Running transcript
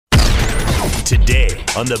Today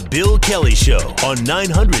on The Bill Kelly Show on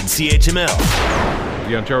 900 CHML.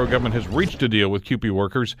 The Ontario government has reached a deal with CUPE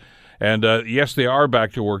workers, and yes, they are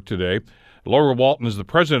back to work today. Laura Walton is the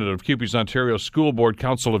president of CUPE's Ontario School Board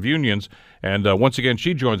Council of Unions, and once again,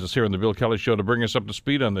 she joins us here on The Bill Kelly Show to bring us up to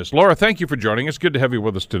speed on this. Laura, thank you for joining us. Good to have you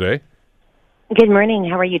with us today. Good morning.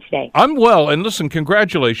 How are you today? I'm well, and listen,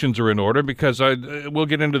 congratulations are in order because we'll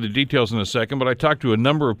get into the details in a second, but I talked to a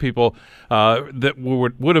number of people that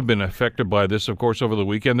would have been affected by this, of course, over the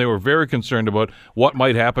weekend. They were very concerned about what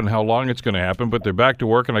might happen, how long it's going to happen, but they're back to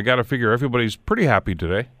work, and I got to figure everybody's pretty happy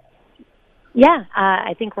today. Yeah,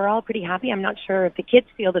 I think we're all pretty happy. I'm not sure if the kids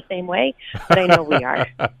feel the same way, but I know we are.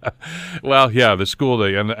 Well, yeah, the school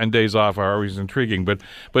day and days off are always intriguing, but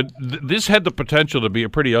this had the potential to be a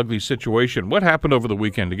pretty ugly situation. What happened over the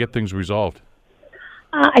weekend to get things resolved?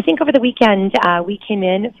 I think over the weekend, we came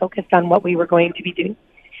in focused on what we were going to be doing.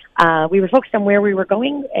 We were focused on where we were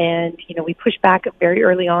going, and we pushed back very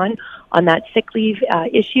early on that sick leave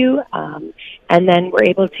issue, and then we're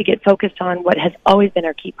able to get focused on what has always been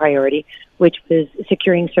our key priority, which was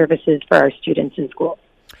securing services for our students in school.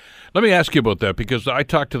 Let me ask you about that, because I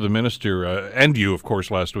talked to the minister, and you, of course,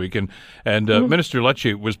 last week, and Minister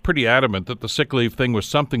Lecce was pretty adamant that the sick leave thing was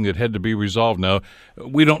something that had to be resolved. Now,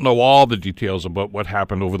 we don't know all the details about what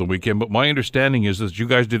happened over the weekend, but my understanding is that you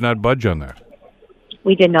guys did not budge on that.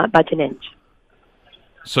 We did not budge an inch.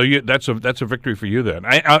 So that's a victory for you then.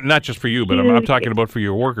 Not just for you, but I'm talking about for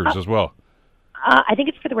your workers as well. I think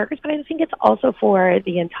it's for the workers, but I think it's also for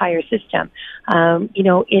the entire system.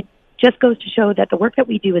 It just goes to show that the work that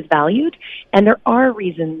we do is valued, and there are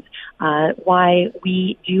reasons why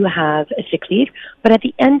we do have a sick leave. But at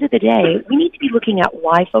the end of the day, we need to be looking at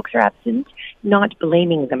why folks are absent, not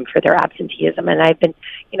blaming them for their absenteeism. And I've been,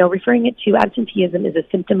 referring it to absenteeism is a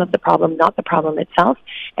symptom of the problem, not the problem itself.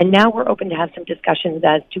 And now we're open to have some discussions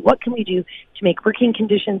as to what can we do to make working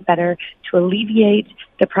conditions better, to alleviate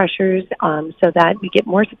the pressures so that we get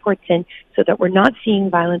more supports in, so that we're not seeing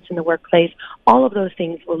violence in the workplace. All of those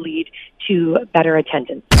things will lead to better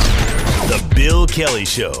attendance. The Bill Kelly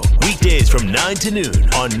Show, weekdays from 9 to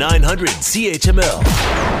noon on 900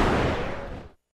 CHML.